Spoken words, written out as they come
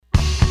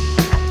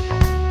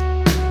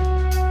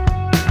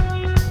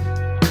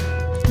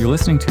You're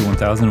listening to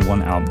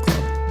 1001 Album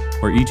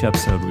Club, where each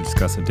episode we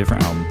discuss a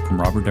different album from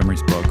Robert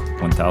Emery's book,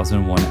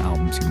 1001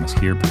 Albums You Must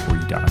Hear Before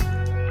You Die.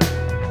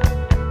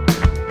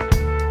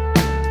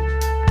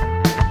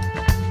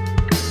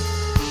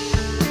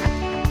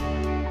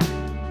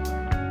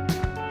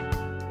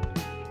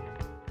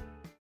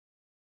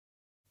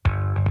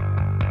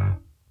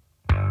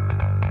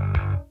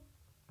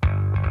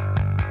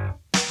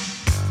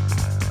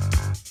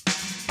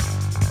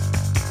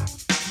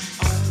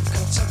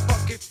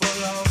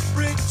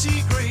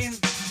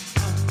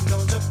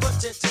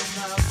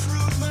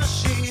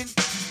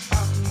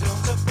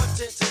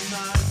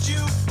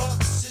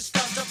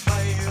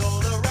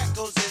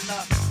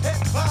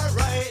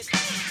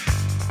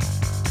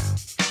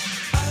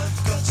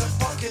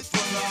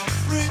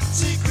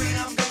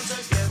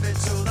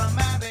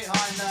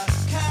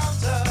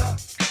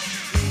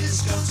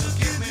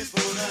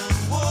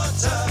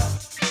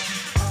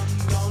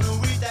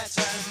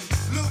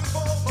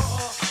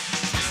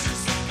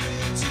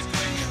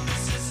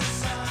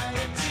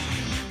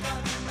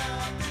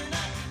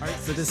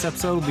 This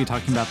episode we'll be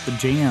talking about the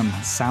Jam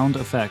sound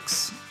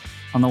effects.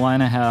 On the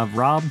line I have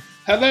Rob.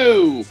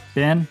 Hello.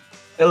 Ben.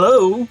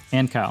 Hello.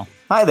 And Kyle.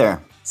 Hi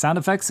there. Sound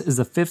Effects is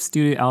the fifth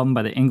studio album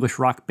by the English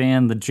rock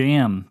band The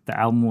Jam. The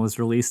album was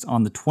released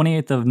on the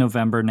 28th of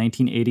November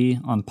 1980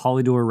 on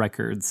Polydor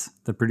Records.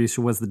 The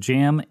producer was The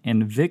Jam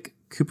and Vic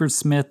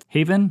Coopersmith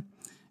Haven,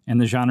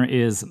 and the genre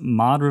is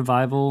mod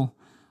revival,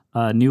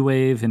 new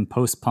wave, and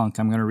post-punk.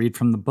 I'm going to read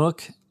from the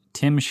book,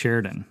 Tim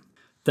Sheridan.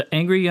 The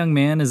angry young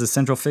man is a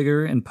central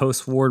figure in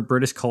post-war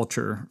British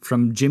culture.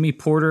 From Jimmy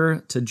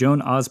Porter to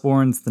Joan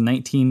Osborne's the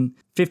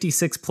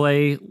 1956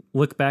 play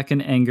Look Back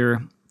in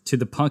Anger to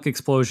the punk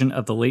explosion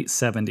of the late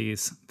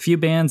 70s. Few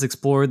bands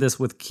explore this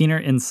with keener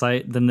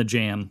insight than The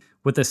Jam.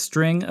 With a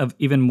string of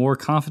even more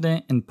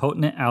confident and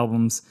potent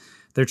albums,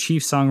 their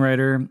chief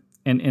songwriter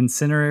and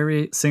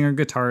incendiary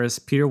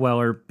singer-guitarist Peter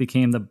Weller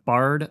became the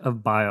Bard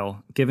of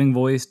Bile, giving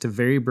voice to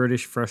very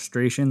British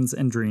frustrations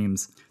and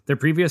dreams. Their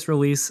previous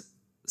release,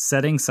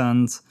 Setting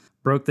Suns,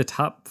 broke the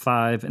top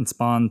 5 and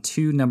spawned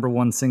 2 number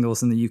 1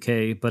 singles in the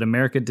UK, but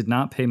America did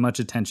not pay much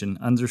attention,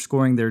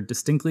 underscoring their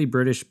distinctly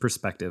British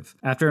perspective.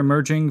 After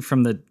emerging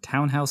from the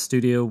Townhouse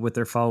studio with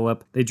their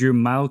follow-up, they drew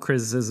mild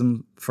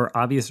criticism for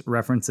obvious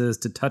references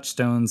to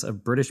touchstones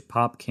of British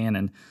pop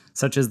canon,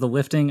 such as the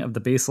lifting of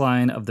the bass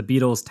line of the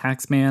Beatles'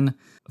 Taxman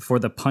for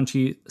the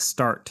punchy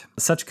start.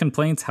 Such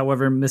complaints,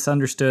 however,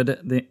 misunderstood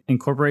the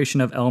incorporation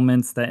of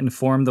elements that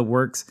inform the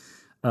work's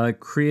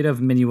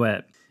creative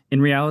minuet.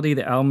 In reality,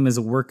 the album is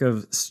a work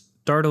of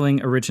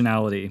startling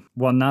originality.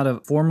 While not a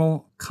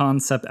formal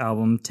concept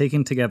album,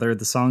 taken together,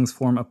 the songs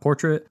form a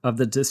portrait of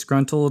the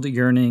disgruntled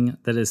yearning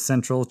that is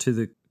central to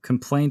the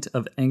complaint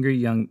of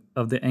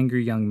the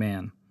angry young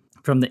man.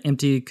 From the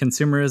empty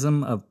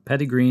consumerism of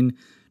Petty Green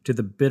to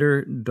the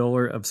bitter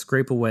dolor of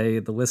Scrape Away,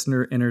 the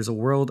listener enters a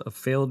world of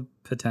failed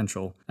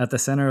potential. At the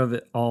center of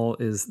it all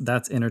is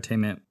That's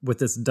Entertainment,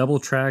 with its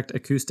double-tracked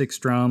acoustic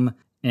strum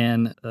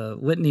and a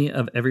litany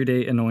of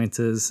everyday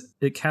annoyances.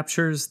 It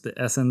captures the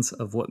essence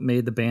of what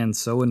made the band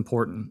so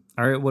important.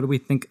 All right, what do we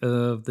think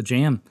of The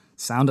Jam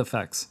sound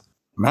effects?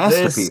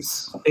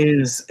 Masterpiece. This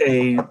is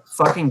a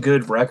fucking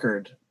good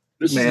record.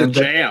 This is The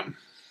Jam.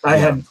 I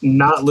had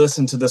not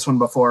listened to this one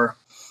before.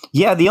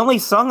 Yeah, the only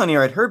song on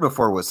here I'd heard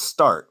before was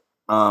Start.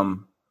 I'd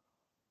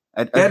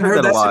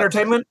heard That's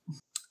Entertainment?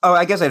 Oh,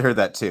 I guess I'd heard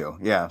that too.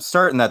 Yeah,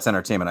 Start and That's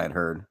Entertainment I'd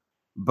heard.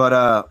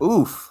 But,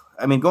 oof.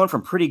 I mean, going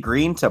from Pretty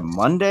Green to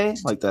Monday,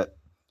 like that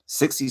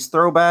 60s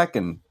throwback,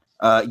 and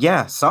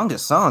song to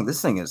song,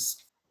 this thing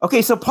is...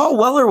 Okay, so Paul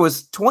Weller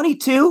was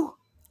 22?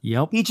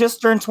 Yep. He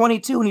just turned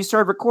 22 when he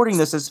started recording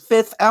this, his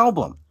 5th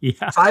album.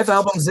 Yeah. 5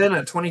 albums in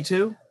at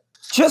 22?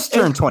 Just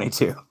turned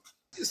 22.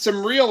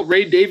 Some real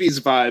Ray Davies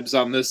vibes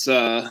on this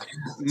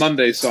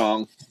Monday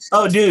song.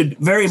 Oh, dude,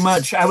 very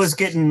much. I was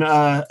getting,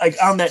 like,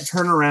 on that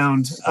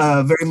turnaround,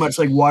 very much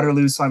like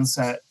Waterloo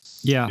Sunset.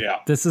 Yeah,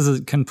 this is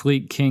a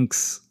complete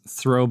Kinks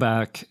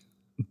throwback,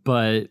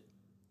 but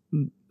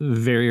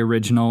very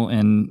original,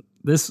 and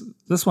this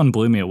one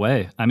blew me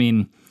away. I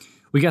mean,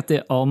 we got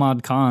the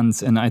Ahmad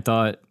Khans, and I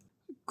thought,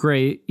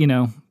 great,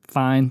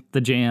 fine,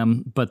 The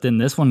Jam, but then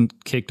this one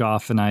kicked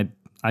off, and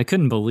I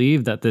couldn't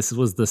believe that this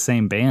was the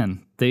same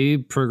band. They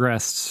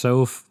progressed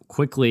so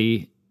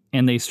quickly,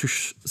 and they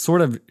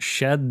sort of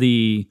shed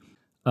the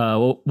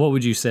what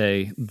would you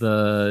say,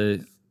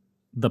 the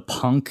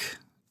punk,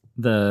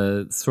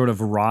 the sort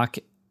of rock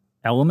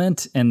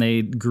element, and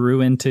they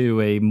grew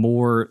into a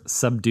more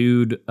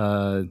subdued,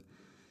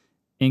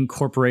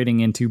 incorporating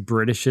into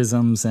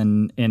Britishisms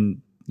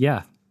and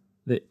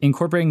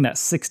incorporating that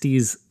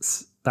 60s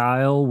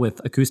style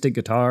with acoustic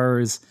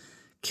guitars,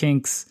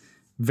 Kinks,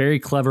 very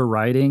clever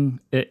writing.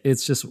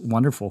 It's just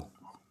wonderful.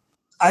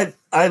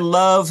 I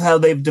love how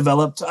they've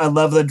developed. I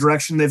love the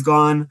direction they've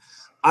gone.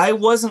 I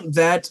wasn't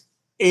that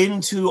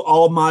into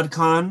Ahmad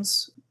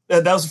Khans.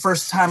 That was the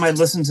first time I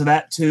listened to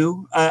that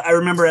too. I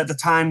remember at the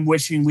time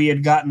wishing we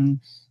had gotten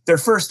their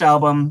first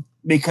album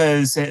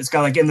because it's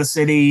got like In the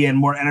City and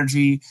more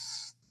energy.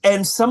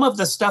 And some of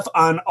the stuff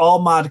on All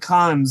Mod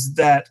Cons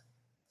that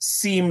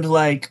seemed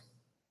like,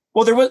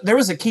 well, there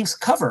was a Kinks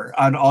cover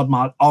on All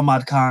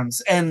Mod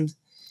Cons, and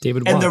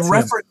David and Watts, the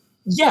reference,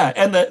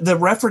 and the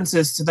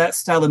references to that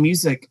style of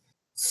music,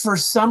 for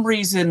some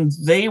reason,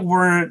 they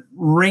weren't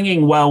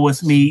ringing well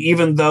with me,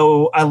 even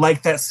though I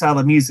like that style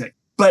of music.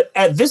 But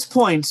at this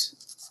point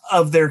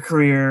of their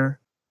career,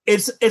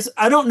 it's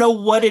I don't know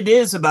what it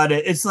is about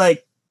it. It's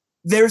like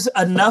there's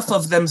enough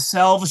of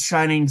themselves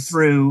shining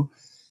through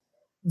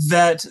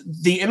that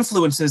the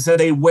influences that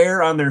they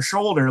wear on their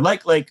shoulder,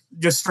 like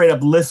just straight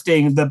up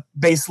lifting the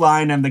bass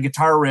line and the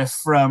guitar riff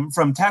from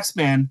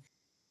Taxman,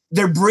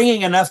 they're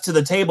bringing enough to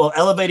the table,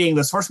 elevating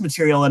the source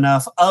material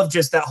enough of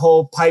just that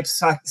whole pipe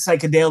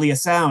psychedelia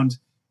sound,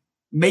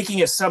 making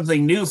it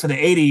something new for the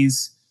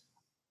 80s.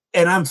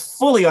 And I'm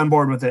fully on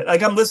board with it.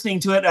 Like, I'm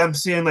listening to it, I'm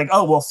seeing like,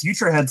 oh, well,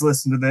 Futureheads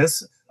listen to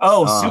this.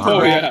 Oh,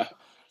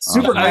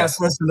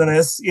 Supergrass listen to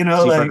this. You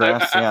know,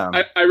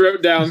 I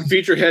wrote down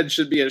Futureheads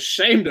should be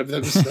ashamed of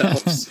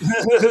themselves.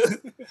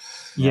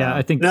 Yeah,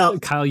 I think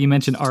Kyle, you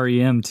mentioned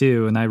REM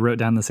too, and I wrote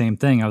down the same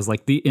thing. I was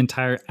like, the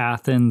entire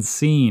Athens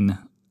scene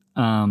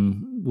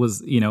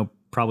was,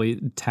 probably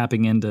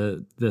tapping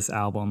into this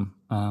album,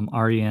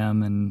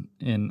 REM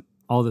and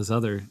all this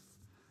other.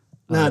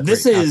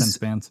 This is Athens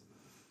bands.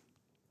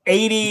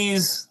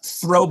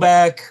 80s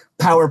throwback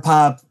power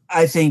pop.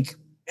 I think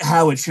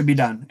how it should be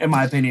done, in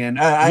my opinion.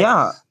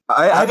 I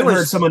haven't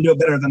heard someone do it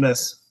better than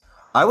this.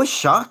 I was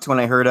shocked when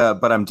I heard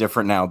But I'm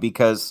Different Now,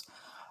 because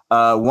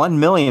 1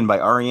 Million by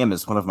REM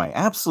is one of my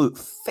absolute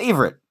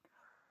favorite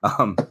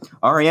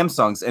REM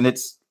songs, and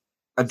it's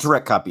a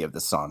direct copy of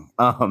this song.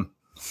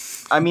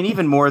 I mean,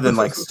 even more than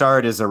like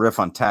Start is a riff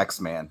on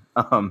Taxman.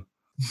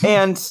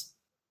 And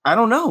I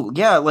don't know.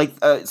 Yeah,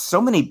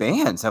 so many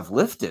bands have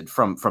lifted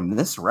from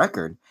this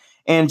record.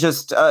 And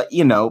just,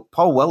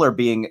 Paul Weller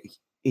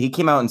he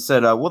came out and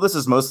said, well, this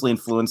is mostly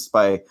influenced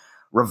by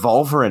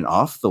Revolver and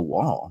Off the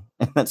Wall.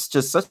 And that's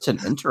just such an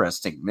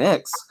interesting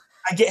mix.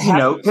 I get,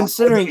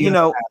 considering, and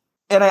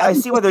I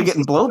see why they're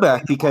getting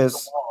blowback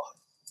because,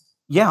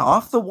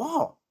 Off the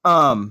Wall.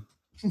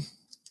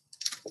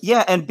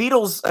 Yeah, and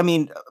Beatles, I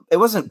mean, it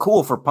wasn't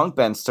cool for punk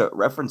bands to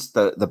reference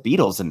the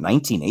Beatles in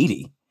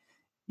 1980.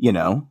 With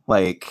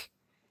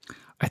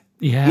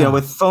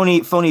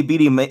phony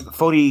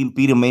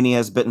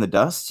Beatlemania's Bit in the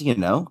Dust,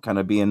 kind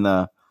of being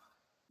the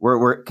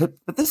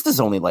but this is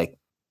only like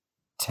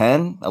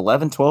 10,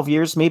 11, 12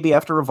 years maybe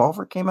after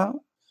Revolver came out,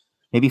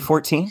 maybe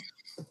 14.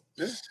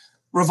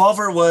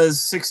 Revolver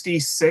was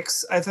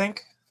 66, I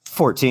think.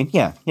 14,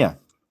 yeah. All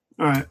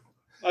right.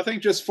 I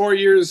think just 4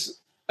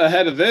 years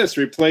ahead of this,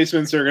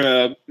 Replacements are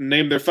gonna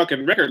name their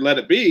fucking record "Let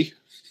It Be."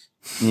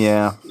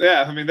 Yeah.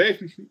 Yeah, I mean, they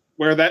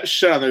wear that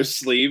shit on their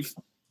sleeve.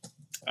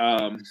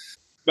 But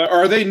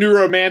are they new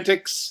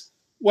romantics?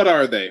 What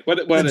are they? What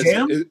is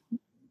Jam? it?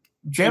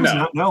 Jam's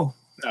not. No.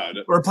 No.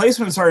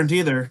 Replacements aren't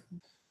either.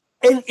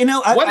 And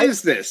what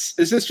is this?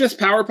 Is this just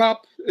power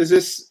pop? Is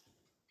this?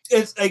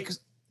 It's like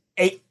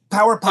a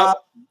power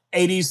pop,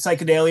 80s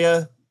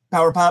psychedelia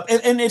power pop,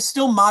 and it's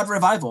still mod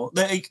revival.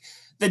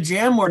 The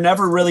Jam were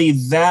never really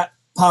that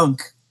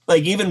punk.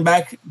 Like, even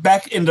back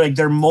in like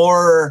their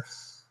more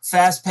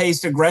fast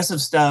paced,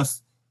 aggressive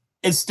stuff,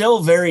 it's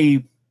still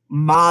very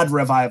mod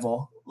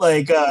revival.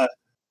 Like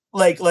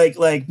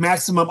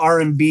maximum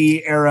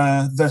R&B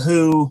era, The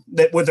Who,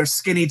 that with their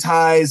skinny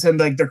ties and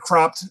like their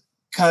cropped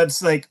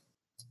cuts, and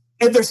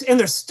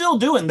they're still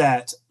doing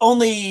that.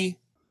 Only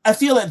I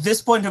feel at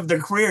this point of their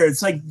career,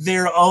 it's like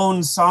their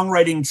own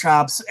songwriting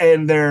chops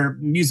and their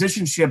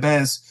musicianship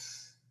has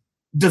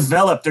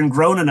developed and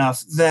grown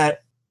enough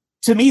that,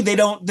 to me, they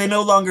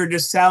no longer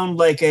just sound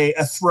like a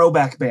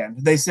throwback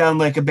band. They sound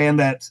like a band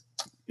that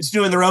is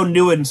doing their own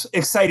new and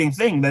exciting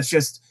thing that's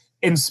just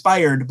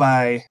inspired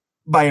by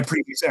a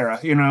previous era,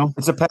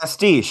 It's a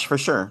pastiche for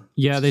sure.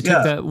 Yeah, they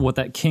took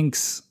that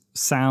Kinks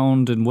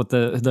sound and what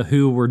the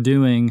Who were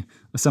doing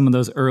with some of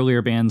those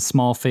earlier bands,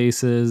 Small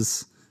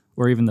Faces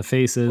or even the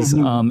Faces,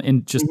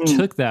 and just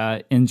took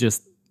that and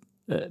just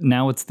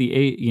now it's the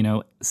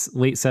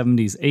late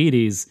 70s,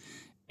 80s,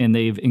 and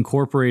they've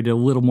incorporated a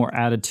little more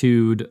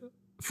attitude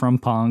from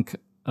punk,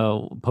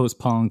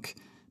 post-punk,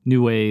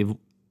 new wave,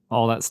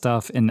 all that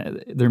stuff,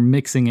 and they're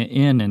mixing it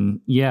in, and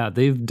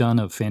they've done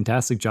a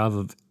fantastic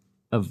job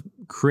of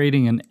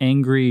creating an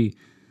angry,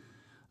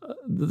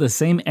 the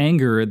same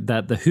anger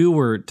that the Who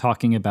were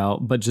talking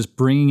about, but just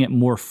bringing it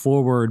more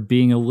forward,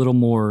 being a little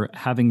more,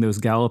 having those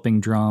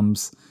galloping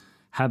drums,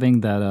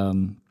 having that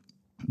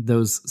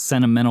those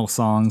sentimental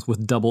songs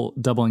with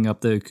doubling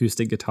up the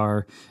acoustic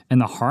guitar, and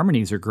the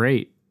harmonies are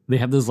great. They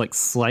have those like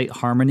slight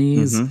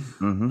harmonies,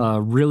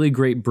 really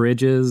great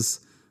bridges.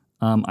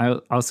 I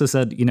also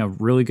said,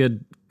 really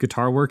good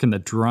guitar work, and the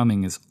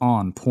drumming is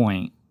on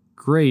point.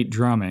 Great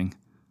drumming.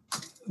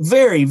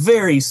 Very,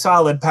 very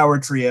solid power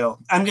trio.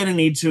 I'm going to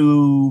need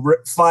to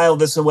file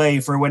this away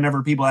for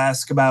whenever people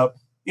ask about,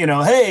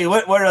 hey,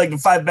 what are like the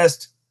 5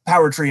 best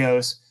power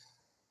trios?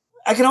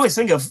 I can always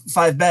think of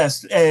 5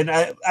 best, and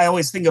I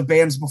always think of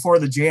bands before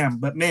the Jam,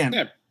 but man.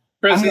 Yeah,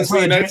 Presidents of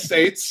the United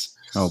States.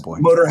 Oh boy.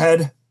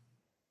 Motorhead.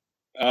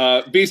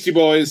 Beastie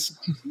Boys.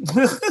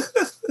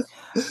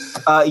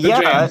 Yeah,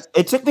 Jam.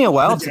 it took me a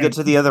while The to Jam. get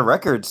to the other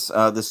records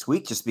this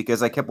week just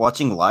because I kept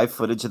watching live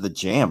footage of the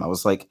Jam. I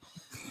was like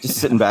just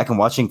sitting back and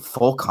watching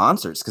full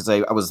concerts because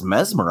I was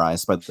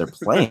mesmerized by their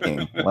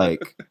playing.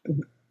 Like,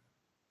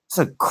 it's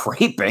a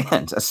great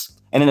band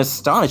and an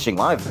astonishing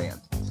live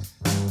band.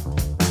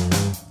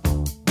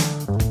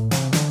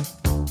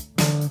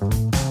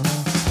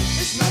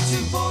 It's not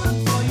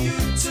important for you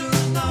to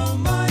know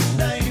my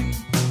name,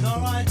 nor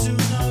I to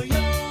know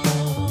yours.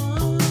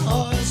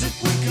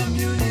 If we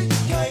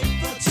communicate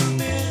for 2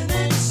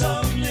 minutes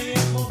only,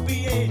 it will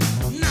be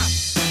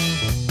enough.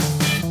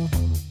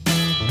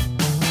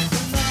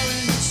 Knowing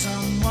that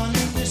someone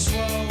in this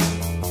world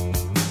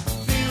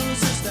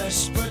feels as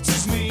desperate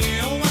as me,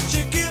 and what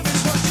you give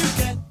is what you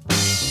get.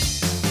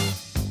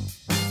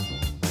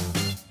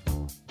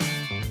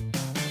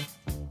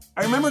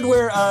 I remembered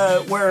where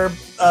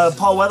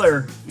Paul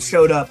Weller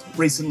showed up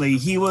recently.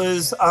 He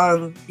was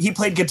he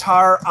played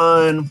guitar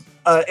on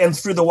and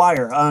Through the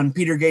Wire on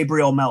Peter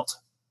Gabriel Melt.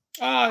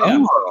 Oh,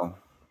 yeah.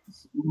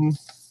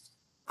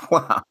 Oh.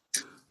 Wow.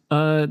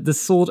 This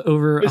sold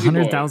over Busy boy.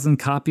 100,000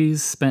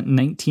 copies, spent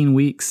 19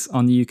 weeks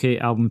on the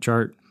UK album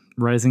chart,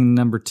 rising to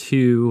number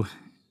 2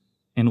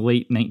 in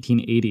late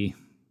 1980.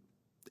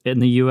 In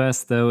the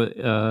US, though,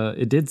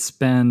 it did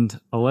spend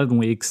 11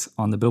 weeks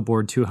on the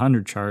Billboard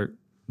 200 chart,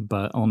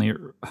 but only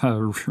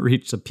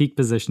reached a peak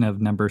position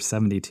of number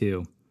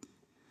 72.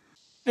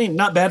 I mean,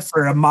 not bad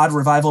for a mod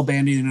revival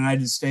band in the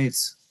United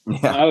States. Yeah.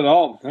 Not at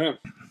all. Yeah.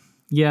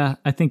 Yeah,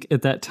 I think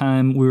at that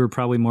time we were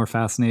probably more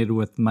fascinated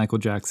with Michael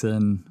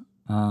Jackson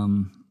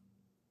and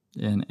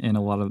a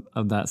lot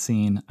of that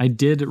scene. I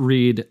did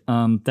read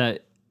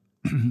that,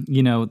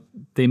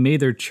 they made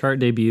their chart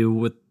debut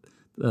with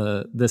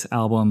this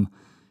album,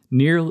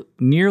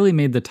 nearly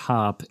made the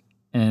top,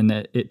 and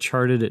it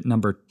charted at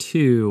number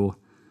 2,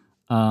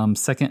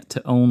 second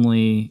to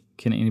only,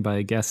 can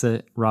anybody guess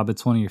it? Rob,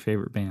 it's one of your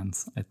favorite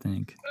bands, I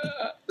think.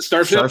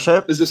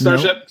 Starship? Is it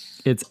Starship?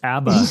 It's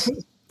ABBA,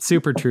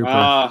 Super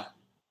Trooper.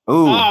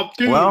 Ooh. Oh,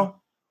 dude.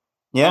 Well,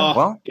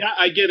 yeah, Yeah,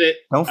 I get it.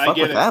 don't I fuck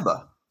get with it.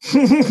 ABBA.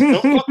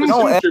 Don't fuck with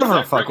Don't Super Trooper. ever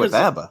That fuck with record's-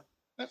 ABBA.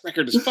 That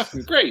record is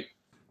fucking great.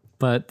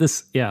 But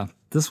this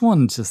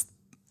one just,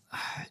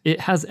 it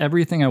has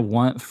everything I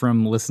want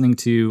from listening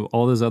to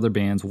all those other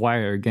bands,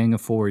 Wire, Gang of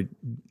Four,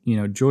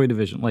 Joy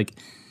Division. Like,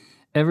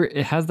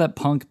 it has that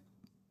punk,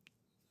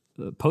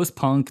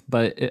 post-punk,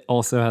 but it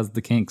also has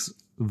the Kinks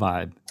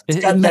vibe.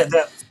 It's got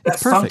that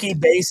it's funky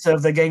perfect. bass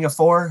of the Gang of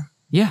Four.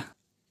 Yeah,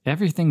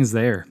 everything is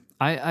there.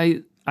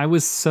 I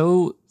was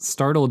so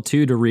startled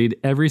too to read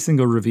every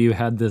single review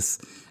had this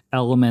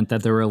element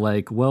that they were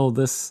like, well,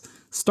 this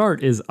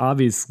start is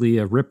obviously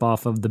a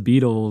ripoff of the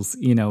Beatles,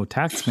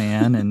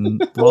 Taxman and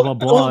blah blah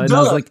blah. And I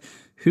was like,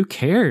 who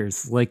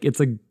cares? Like,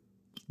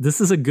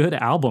 this is a good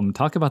album.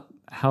 Talk about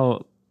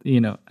how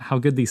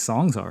good these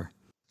songs are.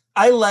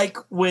 I like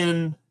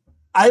when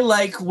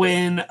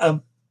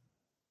a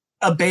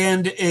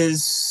band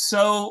is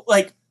so,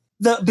 like,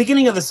 the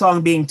beginning of the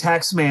song being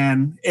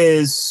Taxman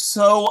is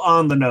so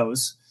on the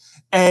nose.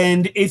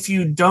 And if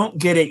you don't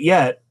get it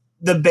yet,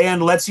 the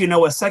band lets you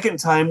know a second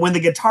time when the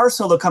guitar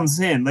solo comes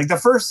in. Like, the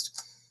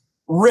first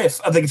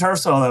riff of the guitar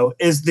solo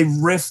is the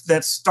riff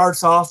that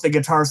starts off the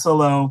guitar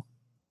solo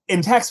in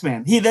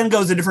Taxman. He then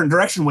goes a different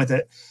direction with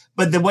it.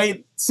 But the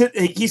way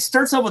he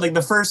starts off with, like,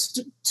 the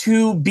first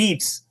 2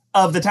 beats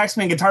of the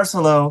Taxman guitar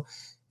solo,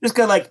 just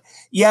kind of like,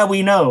 yeah,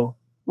 we know.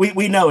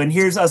 We know, and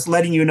here's us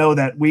letting you know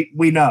that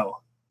we know.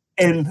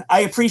 And I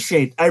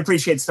appreciate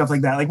stuff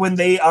like that. Like when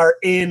they are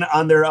in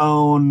on their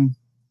own,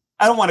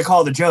 I don't want to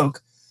call it a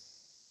joke,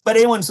 but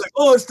anyone's like,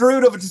 oh, it's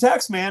derivative of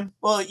Taxman.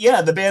 Well,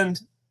 yeah, the band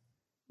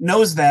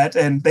knows that,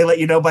 and they let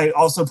you know by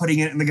also putting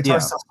it in the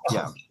guitar solo.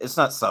 Yeah, it's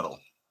not subtle.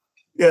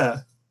 Yeah.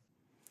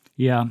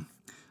 Yeah.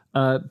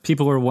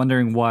 People were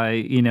wondering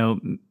why,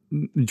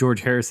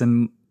 George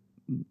Harrison,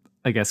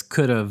 I guess,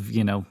 could have,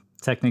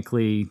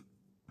 technically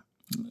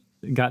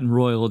gotten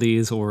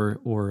royalties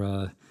or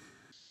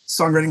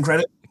Songwriting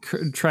credit.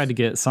 Tried to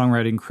get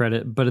songwriting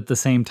credit, but at the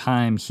same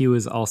time, he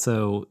was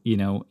also,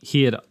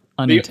 he had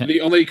The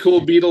only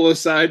cool Beatle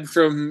aside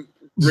from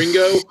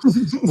Ringo,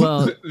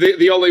 well,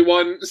 the only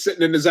one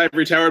sitting in his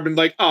ivory tower had been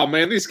like, oh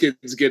man, these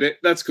kids get it.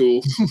 That's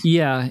cool.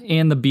 yeah,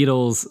 and the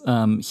Beatles,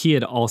 he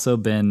had also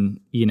been,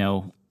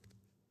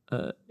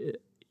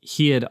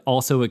 he had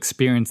also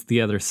experienced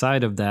the other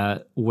side of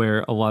that,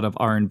 where a lot of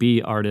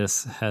R&B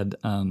artists had,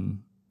 the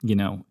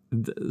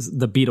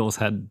Beatles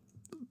had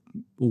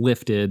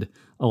lifted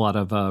a lot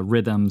of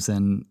rhythms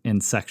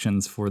and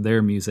sections for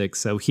their music.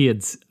 So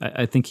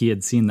I think he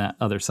had seen that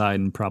other side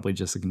and probably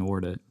just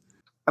ignored it.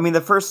 I mean,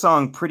 the first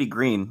song, Pretty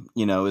Green,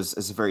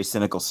 is a very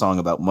cynical song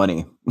about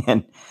money.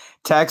 And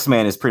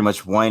Taxman is pretty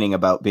much whining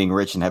about being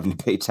rich and having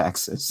to pay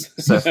taxes.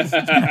 So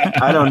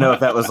I don't know if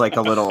that was like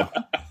a little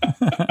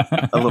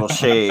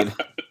shade.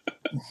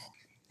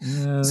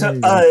 Yeah, So, there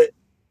you go.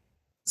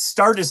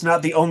 Start is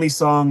not the only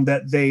song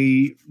that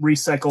they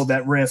recycled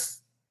that riff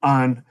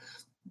on.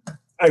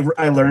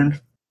 I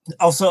learned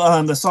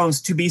Also, the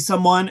songs "To Be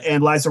Someone"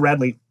 and "Liza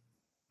Radley,"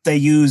 they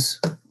use,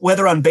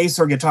 whether on bass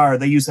or guitar,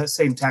 they use that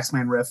same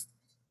Taxman riff.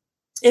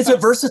 It's a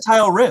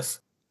versatile riff.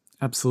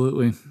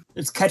 Absolutely.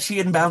 It's catchy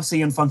and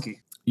bouncy and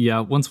funky.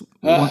 Yeah, once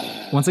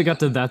I got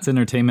to That's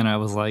Entertainment, I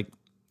was like,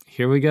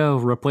 here we go,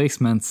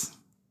 Replacements.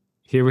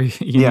 Here we,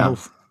 you know.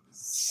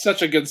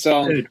 Such a good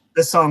song. Dude,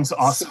 this song's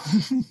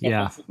awesome.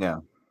 Yeah. Yeah.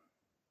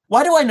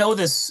 Why do I know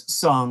this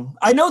song?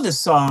 I know this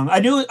song. I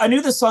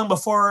knew this song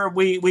before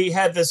we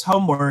had this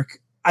homework.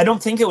 I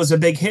don't think it was a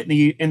big hit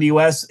in the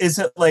US. Is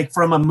it like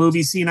from a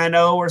movie scene I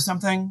know or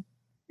something?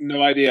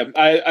 No idea.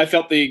 I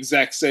felt the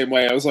exact same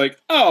way. I was like,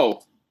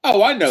 oh,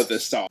 I know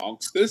this song.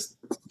 This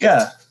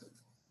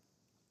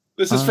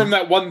is from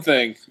that one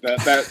thing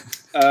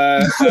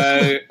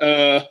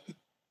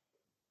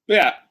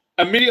yeah.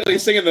 Immediately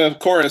singing the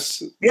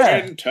chorus. Yeah.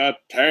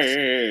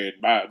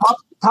 Entertainment.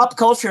 Pop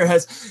culture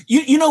has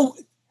you know,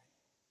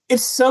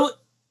 it's so,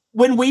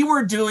 when we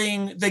were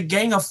doing the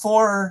Gang of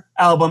Four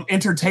album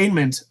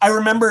Entertainment, I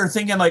remember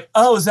thinking like,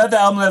 oh, is that the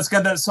album that's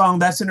got that song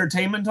That's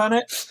Entertainment on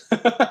it?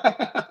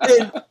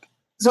 And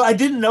so I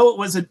didn't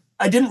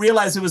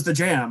realize it was the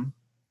Jam.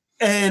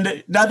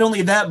 And not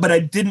only that, but I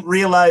didn't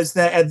realize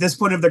that at this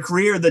point of the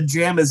career, the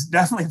Jam is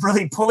definitely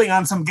really pulling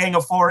on some Gang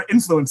of Four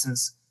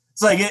influences.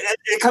 It's like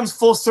it comes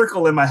full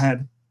circle in my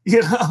head,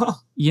 you know?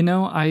 You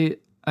know, I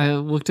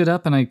looked it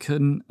up and I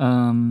couldn't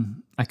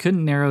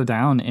narrow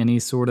down any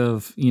sort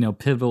of, you know,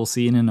 pivotal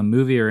scene in a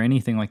movie or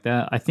anything like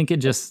that. I think it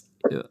just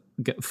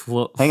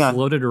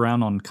floated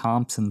around on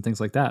comps and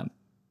things like that.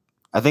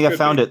 I think I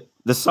found it.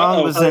 The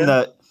song was in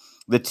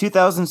the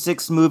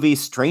 2006 movie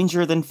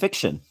Stranger Than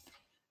Fiction,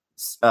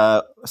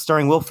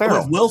 starring Will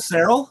Ferrell. Will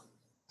Ferrell?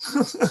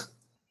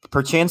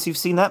 Perchance you've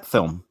seen that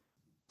film.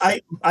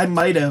 I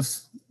might have,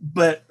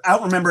 but I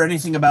don't remember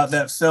anything about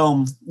that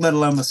film, let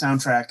alone the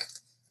soundtrack.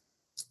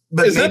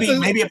 But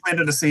maybe I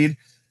planted a seed.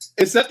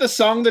 Is that the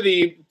song that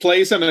he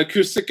plays on an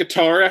acoustic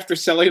guitar after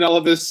selling all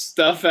of his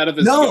stuff out of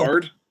his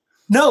yard?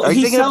 No, Are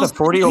you thinking of the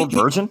 40-Year-Old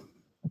Virgin?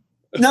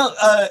 No,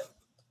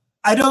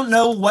 I don't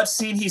know what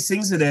scene he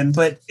sings it in,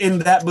 but in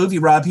that movie,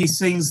 Rob, he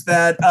sings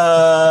that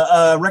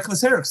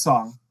Reckless Eric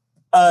song.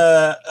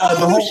 The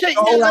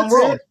whole round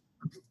world.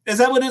 Is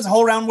that what it is?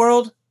 Whole round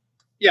world?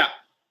 Yeah.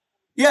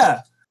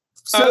 Yeah.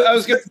 So I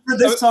was gonna, for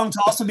this song to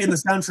also be in the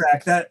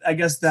soundtrack, that I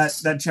guess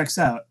that checks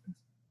out.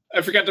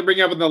 I forgot to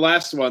bring up in the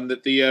last one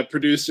that the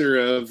producer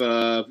of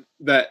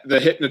the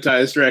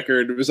Hypnotized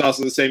record was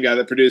also the same guy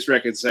that produced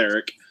Reckless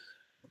Eric.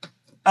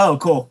 Oh,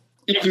 cool.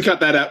 You can cut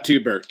that out too,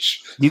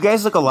 Birch. You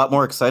guys look a lot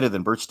more excited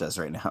than Birch does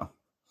right now.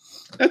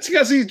 That's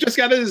because he just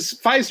got his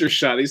Pfizer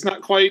shot. He's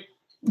not quite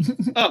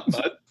up,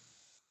 but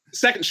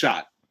second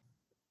shot.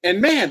 And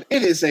man,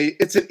 it's an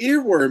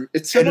earworm.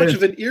 It's so much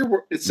of an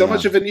earworm. It's so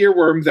much of an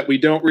earworm that we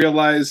don't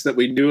realize that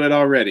we knew it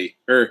already.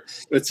 Or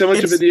it's so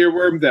much of an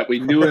earworm that we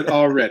knew it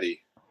already.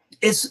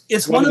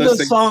 It's one of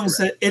those songs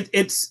that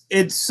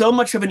it's so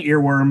much of an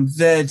earworm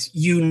that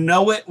you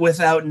know it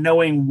without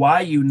knowing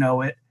why you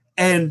know it.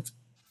 And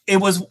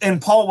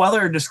Paul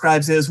Weller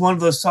describes it as one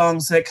of those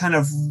songs that kind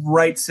of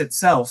writes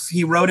itself.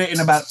 He wrote it in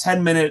about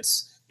 10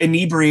 minutes,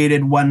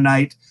 inebriated one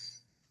night,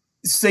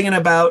 singing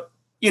about,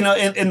 you know,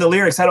 in the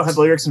lyrics, I don't have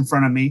the lyrics in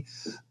front of me,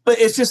 but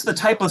it's just the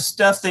type of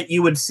stuff that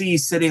you would see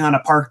sitting on a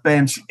park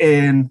bench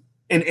in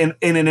an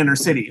inner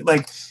city.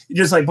 Like,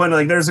 just like when,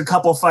 like, there's a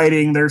couple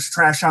fighting, there's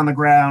trash on the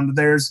ground,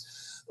 there's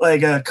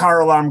like a car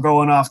alarm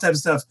going off, type of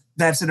stuff.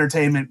 That's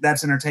entertainment.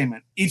 That's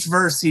entertainment. Each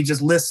verse, he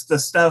just lists the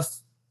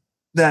stuff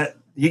that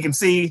he can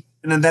see,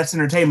 and then that's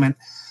entertainment.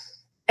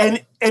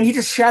 And he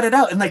just shouted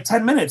out in like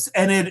 10 minutes.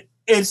 And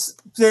it's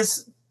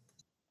this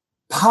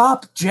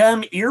pop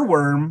gem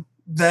earworm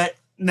that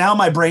now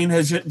my brain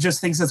has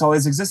just thinks it's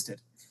always existed.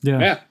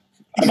 Yeah.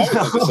 I always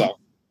love this song.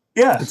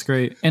 Yeah. It's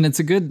great. And it's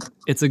a good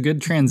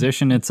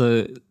transition. It's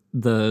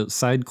the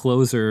side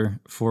closer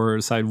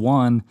for side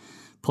one.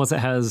 Plus it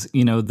has,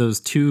 you know, those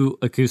two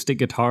acoustic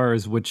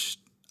guitars, which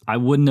I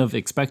wouldn't have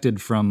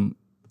expected from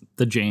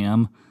the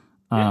Jam,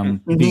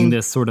 being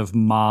this sort of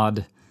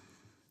mod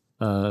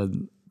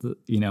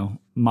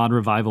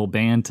revival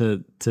band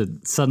to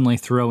suddenly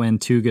throw in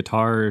two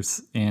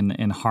guitars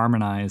and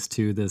harmonize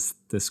to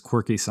this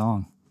quirky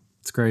song.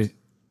 It's great.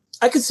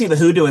 I could see the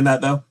Who doing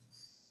that though.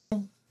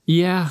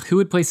 Yeah, who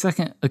would play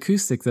second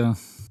acoustic though?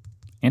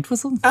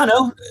 Entwistle? I don't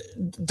know.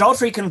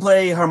 Daltrey can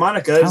play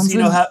harmonica. Does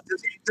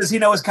he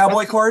know his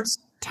cowboy chords?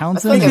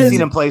 Townsend? I think I've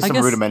seen him play some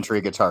rudimentary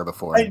guitar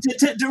before.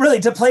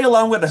 To play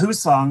along with the Who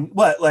song,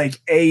 what,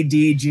 like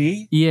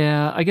ADG?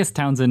 Yeah, I guess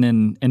Townsend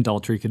and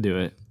Daltrey could do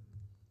it.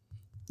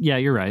 Yeah,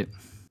 you're right.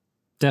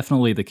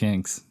 Definitely the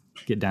Kinks.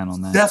 Get down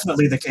on that.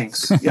 Definitely the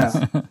Kinks.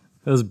 Yeah.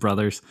 Those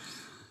brothers.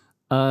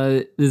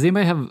 Does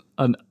anybody have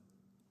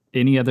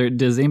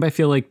does anybody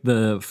feel like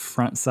the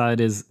front side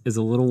is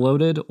a little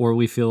loaded, or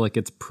we feel like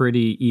it's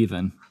pretty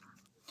even?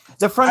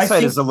 The front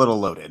side is a little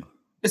loaded.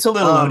 It's a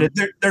little loaded.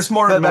 There's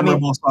more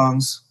memorable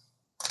songs.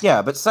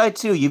 Yeah, but side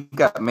two, you've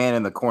got Man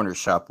in the Corner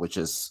Shop,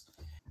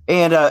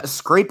 and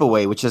Scrape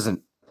Away, which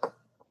isn't.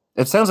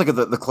 It sounds like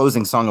the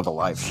closing song of a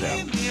live show.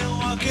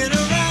 Walking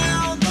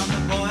around the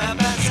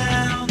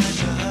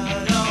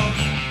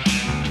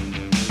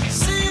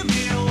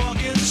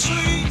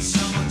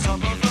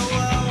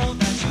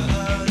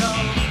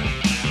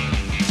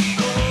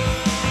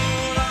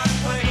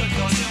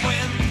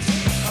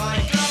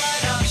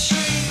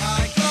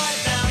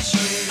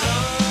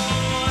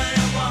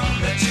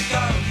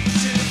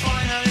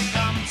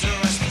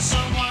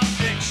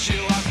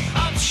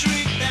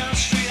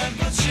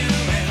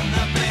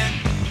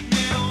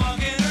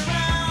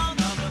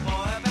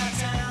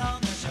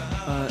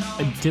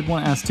I did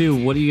want to ask too,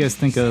 what do you guys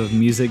think of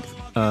music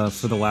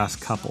for the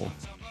last couple?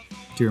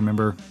 Do you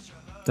remember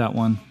that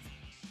one?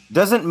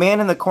 Doesn't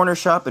Man in the Corner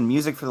Shop and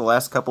Music for the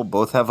Last Couple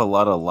both have a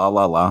lot of la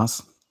la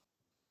las?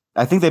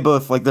 I think they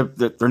both like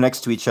they're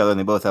next to each other and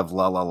they both have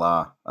la la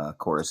la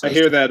choruses. I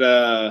hear that.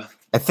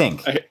 I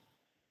think.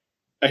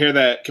 I hear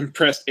that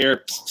compressed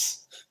air.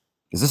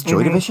 Is this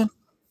Joy Division?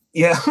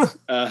 Yeah.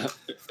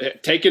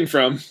 Taken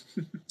from.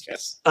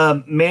 Yes.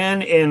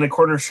 Man in a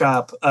Corner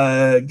Shop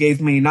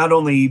gave me not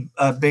only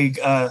big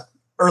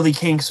early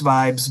Kinks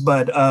vibes,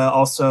 but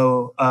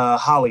also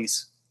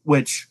Hollies,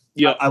 which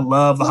Yep. I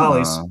love the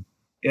Hollies.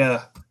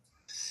 Yeah.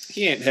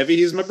 He ain't heavy.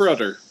 He's my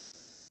brother.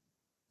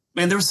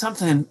 Man, there was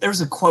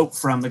a quote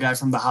from the guy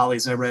from the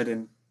Hollies I read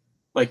in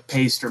like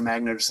Paste or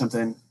Magnet or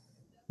something.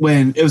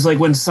 When it was like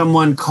when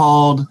someone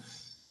called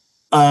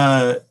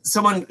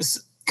someone,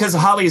 because the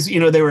Hollies,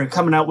 they were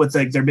coming out with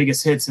like their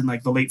biggest hits in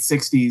like the late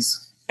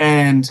 60s,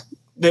 and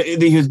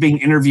he was being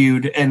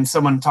interviewed and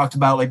someone talked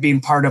about like being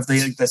part of the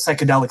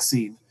psychedelic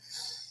scene.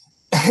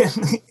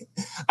 And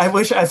I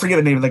forget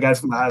the name of the guy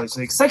from the Hollies.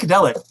 Like,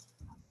 psychedelic.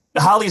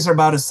 The Hollies are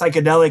about as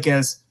psychedelic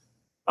as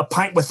a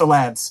pint with the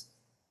lads.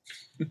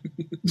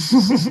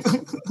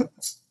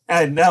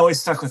 And that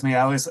always stuck with me.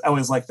 I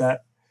always liked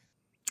that.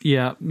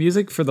 Yeah,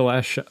 music for the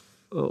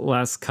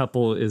last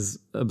couple is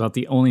about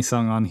the only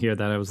song on here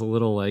that I was a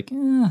little like,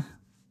 I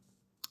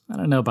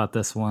don't know about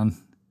this one.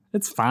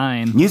 It's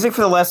fine. Music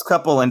for the Last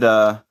Couple and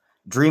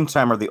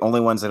Dreamtime are the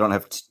only ones I don't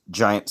have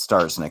giant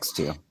stars next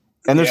to.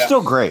 And they're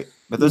still great,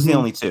 but those are the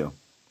only two.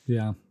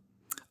 Yeah.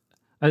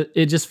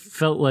 It just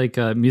felt like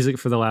music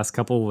for the last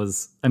couple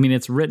was,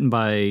 it's written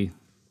by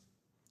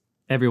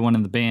everyone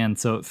in the band,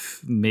 so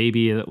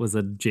maybe it was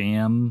a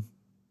jam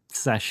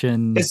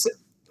session. It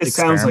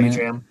sounds like a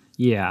jam.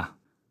 Yeah.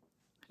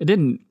 It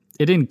didn't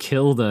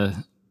kill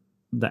the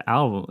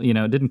album,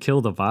 it didn't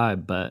kill the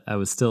vibe, but I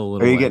was still a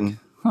little You getting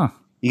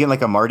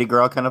like a Mardi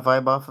Gras kind of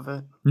vibe off of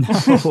it?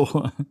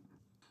 No.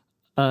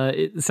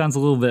 It sounds a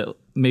little bit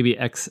maybe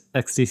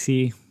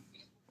XTC,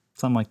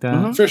 something like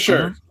that. For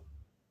sure.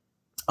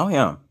 Oh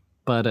yeah.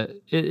 But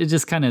it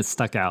just kind of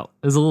stuck out.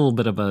 It was a little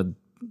bit of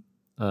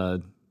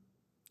a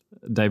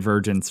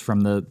divergence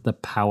from the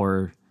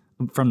power,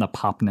 from the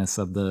popness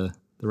of the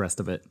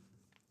rest of it.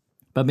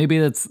 But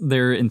maybe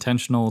they're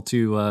intentional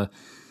to.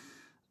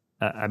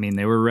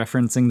 They were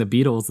referencing the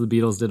Beatles. The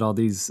Beatles did all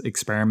these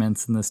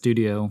experiments in the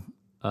studio,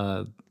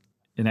 and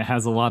it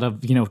has a lot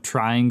of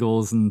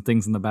triangles and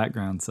things in the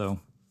background. So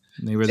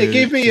they were It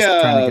gave me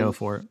just trying to go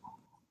for it.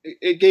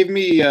 It gave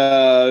me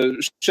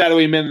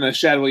Shadowy Men and the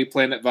Shadowy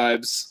Planet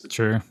vibes.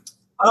 Sure.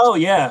 Oh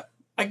yeah,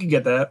 I could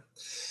get that.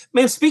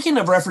 Man, speaking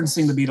of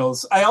referencing the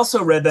Beatles, I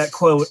also read that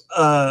quote,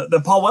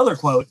 the Paul Weller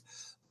quote,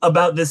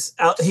 about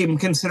him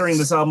considering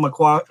this album a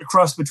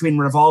cross between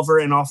Revolver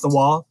and Off the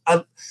Wall.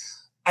 I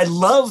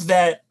love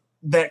that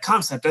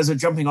concept as a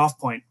jumping off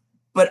point,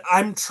 but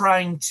I'm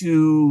trying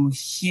to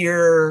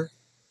hear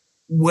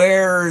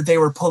where they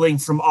were pulling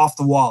from Off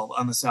the Wall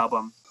on this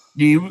album.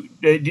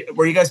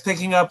 Were you guys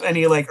picking up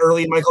any like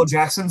early Michael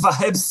Jackson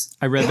vibes?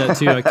 I read that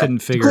too. I couldn't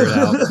figure it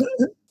out.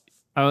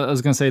 I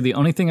was going to say the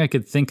only thing I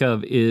could think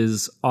of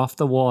is Off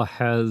the Wall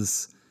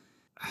has,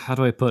 how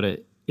do I put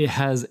it? It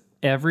has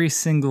every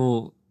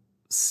single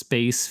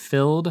space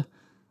filled,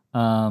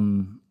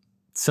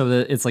 so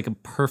that it's like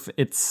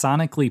it's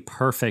sonically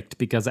perfect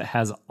because it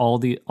has all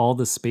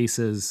the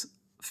spaces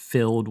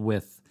filled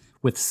with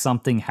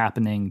something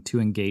happening to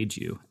engage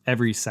you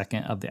every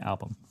second of the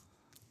album.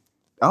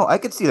 Oh, I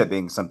could see that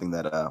being something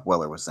that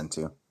Weller was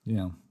into.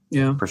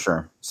 Yeah, for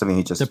sure. Something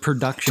he just the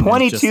production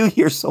 22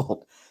 years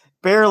old,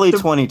 barely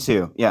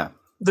 22. Yeah,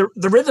 the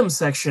rhythm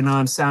section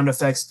on sound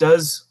effects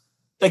does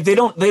like they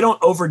don't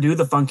overdo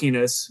the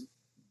funkiness,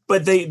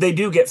 but they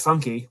do get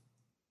funky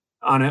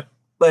on it.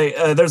 Like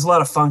there's a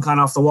lot of funk on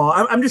Off the Wall.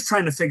 I'm just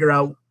trying to figure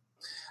out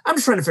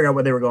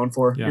what they were going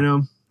for.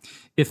 Yeah.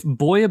 If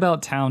Boy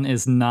About Town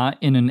is not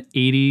in an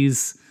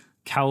 80s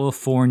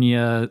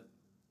California.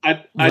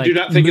 I do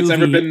not think it's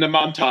ever been in a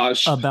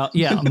montage.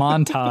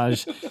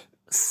 Montage.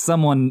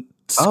 Someone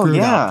screwed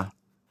up.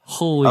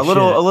 Holy shit.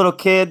 A little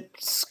kid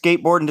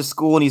skateboarding to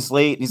school and he's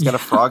late and he's got a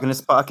frog in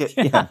his pocket.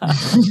 Yeah.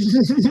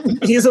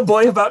 He's a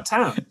boy about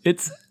town.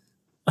 It's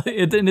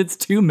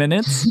 2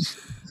 minutes.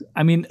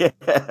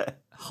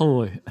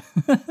 Holy.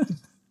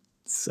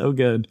 So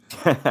good.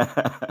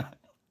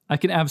 I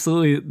can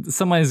absolutely,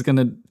 somebody's going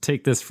to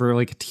take this for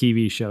like a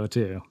TV show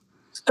too.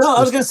 No,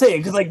 I was gonna say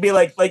it could like be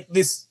like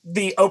this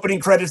the opening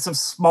credits of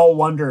Small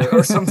Wonder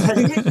or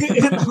something.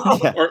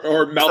 Yeah.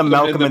 Or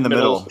Malcolm in the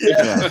middle.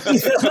 Yeah.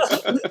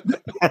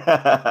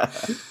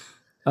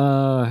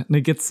 And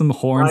it gets some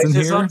horns in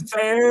here.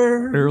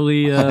 Unfair.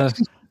 Early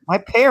my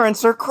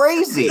parents are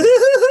crazy.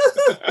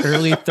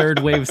 Early third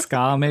wave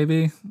ska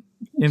maybe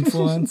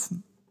influence.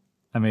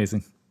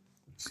 Amazing.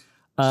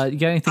 You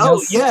got anything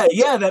else?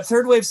 Yeah, that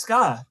third wave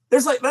ska.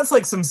 That's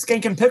like some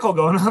Skank and Pickle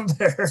going on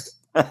there.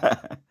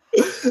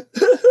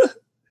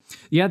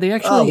 Yeah, they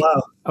actually. Oh,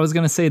 wow. I was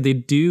gonna say they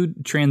do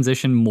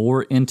transition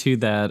more into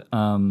that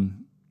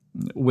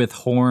with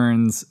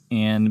horns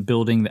and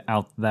building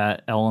out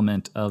that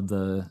element of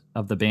the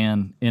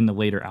band in the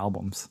later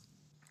albums.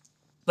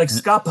 Like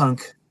ska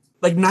punk,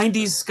 like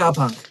 90s ska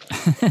punk.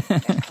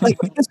 Like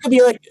this could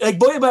be like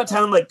Boy About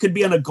Town like could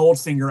be on a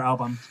Goldfinger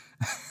album.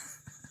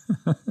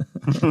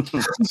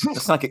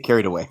 Let's not get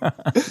carried away.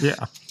 Yeah.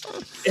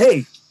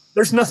 Hey,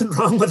 there's nothing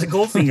wrong with a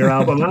Goldfinger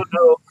album. I don't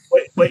know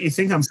what you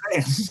think I'm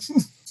saying.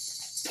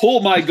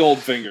 Pull my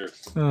Goldfinger.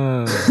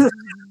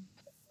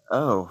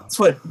 Oh,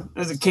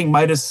 That's a King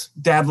Midas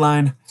dab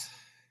line.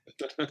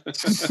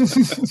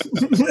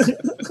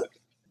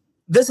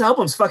 This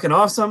album's fucking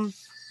awesome.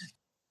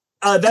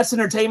 That's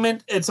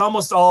Entertainment. It's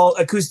almost all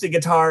acoustic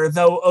guitar,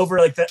 though over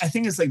I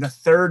think it's like the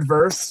third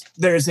verse,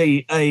 there's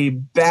a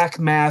back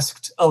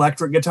masked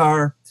electric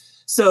guitar.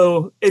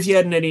 So if you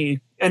had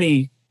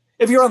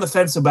if you're on the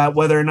fence about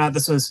whether or not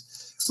this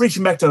was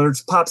reaching back to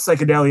pop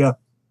psychedelia,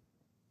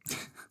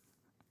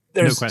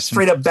 there's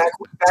straight up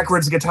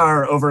backwards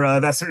guitar over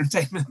That's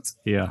Entertainment.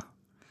 Yeah.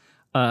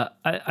 I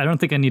don't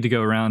think I need to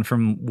go around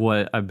from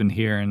what I've been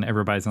hearing.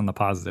 Everybody's on the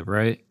positive,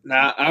 right?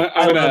 Nah,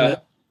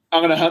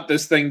 I'm gonna hunt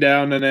this thing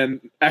down and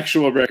then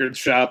actual record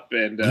shop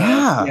and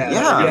I'm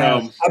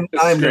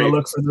gonna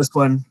look for this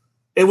one.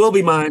 It will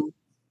be mine.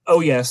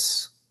 Oh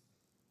yes,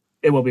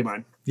 it will be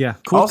mine. Yeah,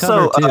 cool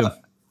Also, cover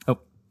too.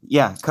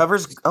 yeah,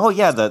 covers. Oh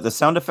yeah, the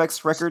sound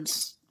effects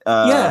records.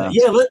 Let's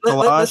talk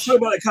about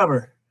that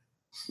cover.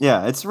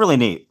 Yeah, it's really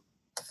neat.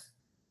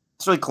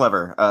 It's really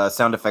clever.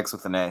 Sound effects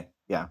with an A.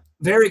 Yeah.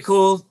 Very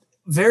cool.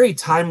 Very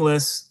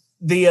timeless.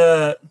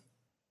 The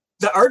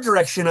art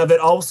direction of it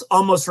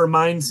almost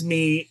reminds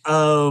me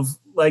of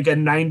like a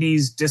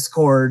 90s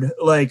Discord,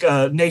 like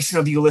a Nation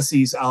of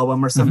Ulysses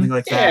album or something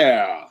like that.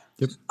 Yeah.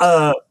 Yep.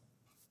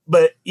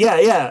 But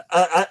yeah.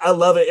 I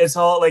love it. It's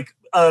all like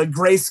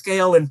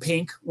grayscale and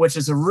pink, which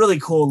is a really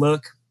cool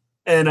look.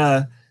 And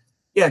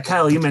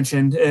Kyle, you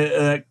mentioned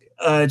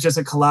just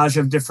a collage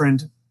of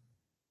different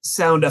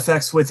sound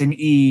effects with an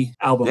E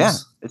albums. Yeah,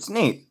 it's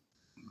neat.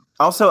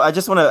 Also, I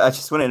just want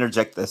to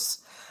interject this.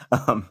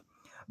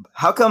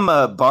 How come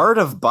Bard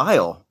of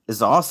Bile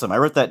is awesome? I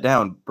wrote that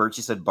down.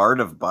 Birchie said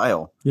Bard of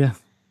Bile. Yeah.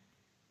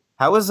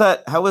 How is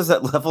that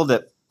leveled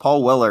at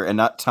Paul Weller and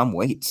not Tom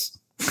Waits?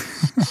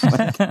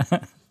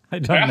 I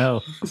don't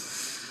know.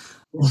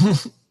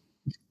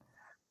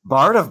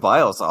 Bard of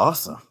Bile is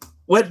awesome.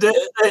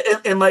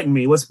 Enlighten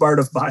me. What's Bard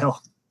of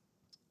Bile?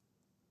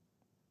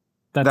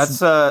 That's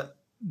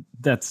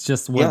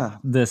just what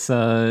this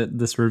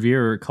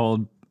reviewer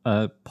called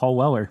Paul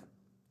Weller.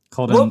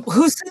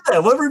 Who said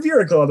that? What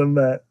reviewer called him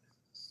that?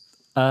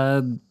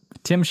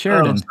 Tim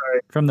Sheridan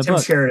from the book.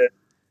 Tim Sheridan.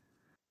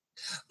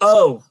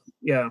 Oh,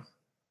 yeah.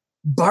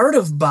 Bard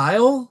of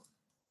Bile?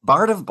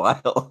 Bard of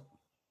Bile.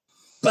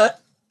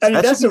 But I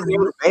mean, that's a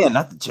real band,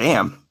 not the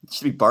Jam. It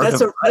should be Bard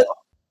of Bile.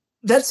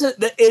 That's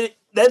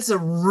a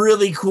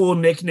really cool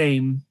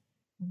nickname.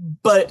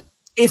 But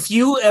if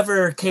you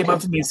ever came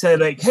up to me and said,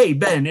 like, hey,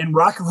 Ben, in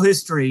rock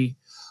history,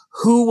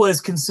 who was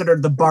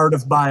considered the Bard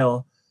of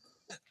Bile?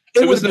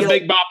 It was the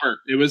Big Bopper.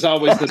 It was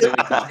always the Big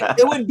Bopper.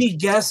 It would be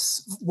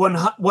guess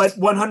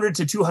 100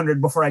 to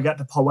 200 before I got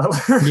to Paul Weller.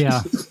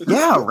 Yeah.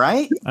 Yeah,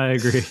 right? I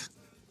agree.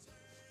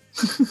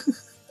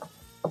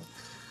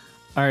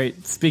 All right,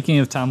 speaking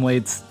of Tom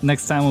Waits,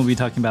 next time we'll be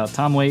talking about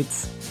Tom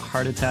Waits,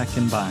 Heart Attack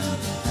and Vine. All right,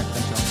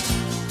 thank y'all.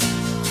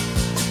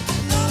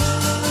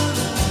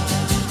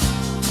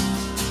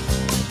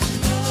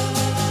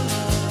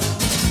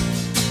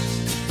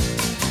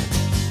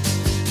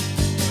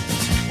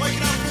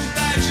 Waking up from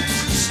badges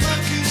and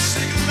smoking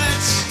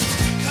cigarettes,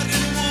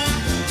 cutting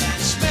water and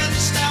smelling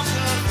stout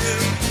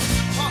perfume.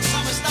 Hot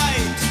summer's day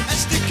and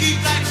sticky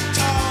black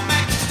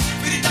tarmac,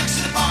 pretty ducks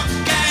in the park,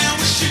 gal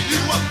wishing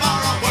you were far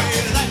away.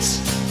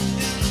 That's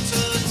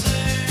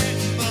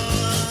entertainment.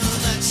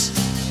 That's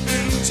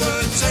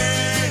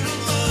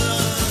entertainment.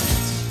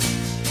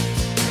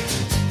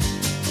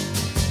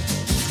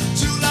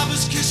 Two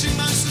lovers kissing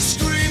most the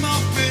scream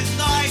of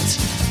midnight.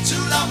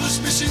 Two lovers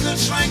missing the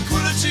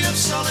tranquility of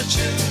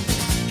solitude.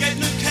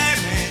 Getting a cab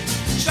in,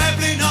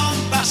 travelling on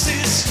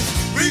buses.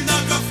 Read no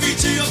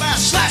graffiti about